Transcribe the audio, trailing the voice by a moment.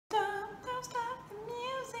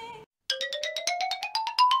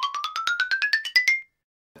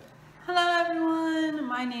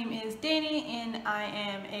my name is Danny and I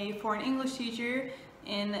am a foreign English teacher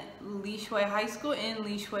in Lishui High School in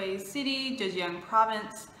Lishui City, Zhejiang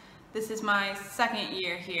Province. This is my second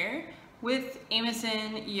year here with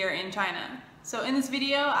Ameson year in China. So in this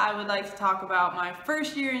video I would like to talk about my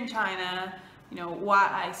first year in China, why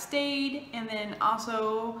I stayed, and then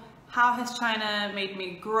also how has China made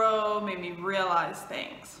me grow, made me realize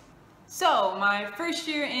things. So my first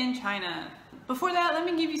year in China. Before that, let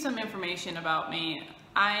me give you some information about me.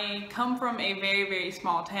 I come from a very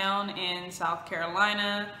small town in South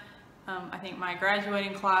Carolina. I think my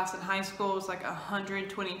graduating class in high school was like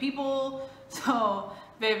 120 people, so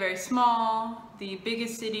very small. The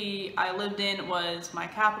biggest city I lived in was my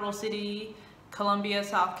capital city, Columbia,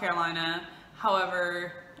 South Carolina.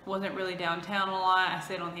 However, wasn't really downtown a lot. I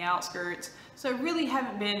stayed on the outskirts, so I really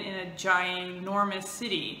haven't been in a ginormous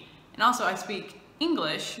city. And also I speak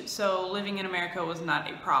English, so living in America was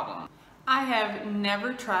not a problem. I have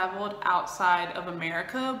never traveled outside of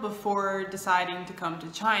America before deciding to come to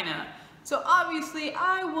China. So obviously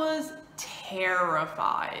I was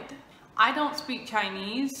terrified. I don't speak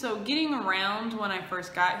Chinese, so getting around when I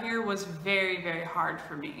first got here was very hard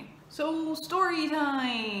for me. So story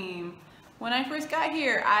time! When I first got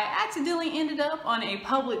here, I accidentally ended up on a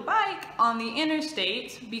public bike on the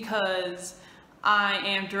interstate because I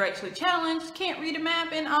am directionally challenged, can't read a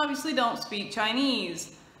map, and obviously don't speak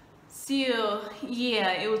Chinese. So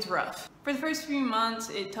yeah, it was rough. For the first few months,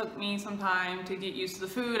 it took me some time to get used to the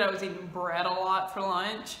food. I was eating bread a lot for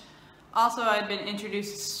lunch. Also, I'd been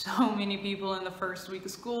introduced to so many people in the first week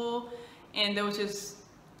of school, and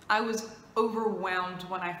I was overwhelmed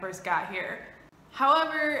when I first got here.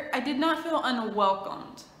 However, I did not feel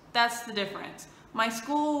unwelcomed. That's the difference. My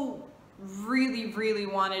school really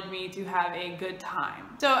wanted me to have a good time.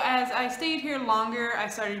 So as I stayed here longer, I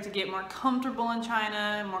started to get more comfortable in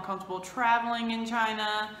China, more comfortable traveling in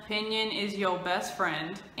China. Opinion is your best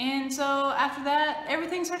friend. And so after that,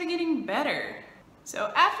 everything started getting better.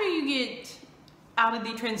 So after you get out of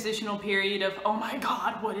the transitional period of, oh my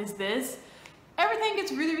God, what is this? Everything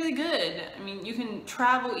gets really good. I mean, you can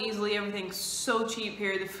travel easily, everything's so cheap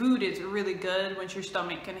here. The food is really good once your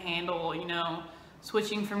stomach can handle,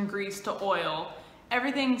 switching from grease to oil.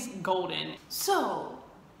 Everything's golden. So,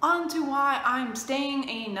 on to why I'm staying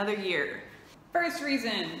another year. First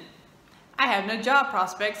reason, I have no job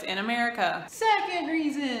prospects in America. Second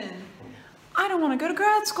reason, I don't want to go to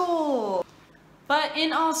grad school. But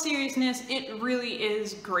in all seriousness, it really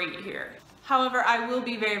is great here. However, I will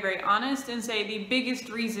be very honest and say the biggest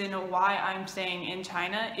reason why I'm staying in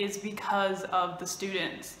China is because of the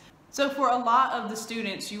students. So for a lot of the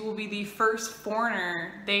students, you will be the first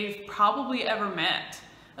foreigner they've probably ever met,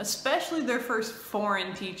 especially their first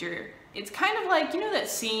foreign teacher. It's kind of like, that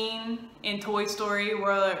scene in Toy Story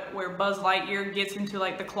where Buzz Lightyear gets into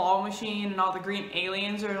like the claw machine and all the green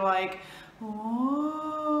aliens are like,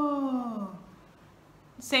 whoa.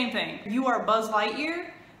 Same thing. You are Buzz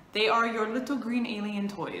Lightyear, they are your little green alien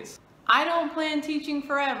toys. I don't plan teaching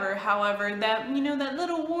forever, however, that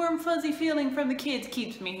little warm fuzzy feeling from the kids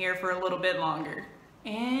keeps me here for a little bit longer.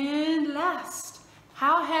 And last,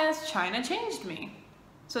 how has China changed me?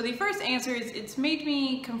 So the first answer is it's made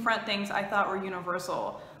me confront things I thought were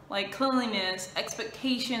universal, like cleanliness,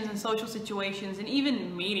 expectations in social situations, and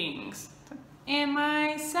even meetings. And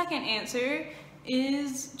my second answer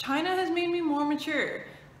is China has made me more mature.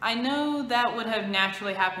 I know that would have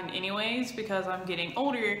naturally happened anyways because I'm getting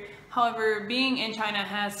older. However, being in China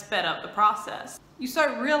has sped up the process. You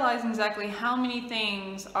start realizing exactly how many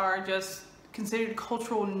things are just considered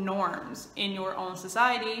cultural norms in your own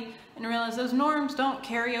society and realize those norms don't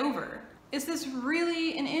carry over. Is this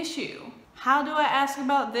really an issue? How do I ask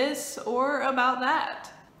about this or about that?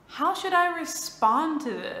 How should I respond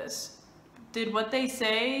to this? Did what they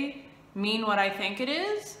say mean what I think it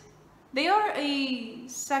is? They are a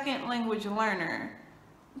second language learner,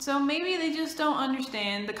 so maybe they just don't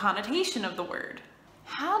understand the connotation of the word.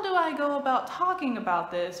 How do I go about talking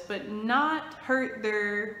about this but not hurt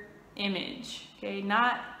their image, okay?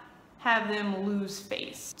 Not have them lose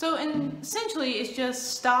face. So essentially it's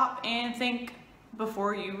just stop and think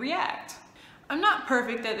before you react. I'm not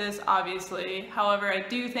perfect at this, obviously. However, I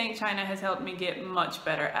do think China has helped me get much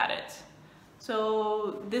better at it.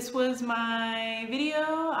 So this was my video.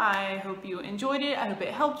 I hope you enjoyed it. I hope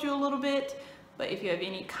it helped you a little bit. But if you have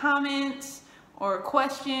any comments or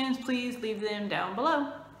questions, please leave them down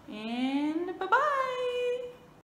below. And bye-bye.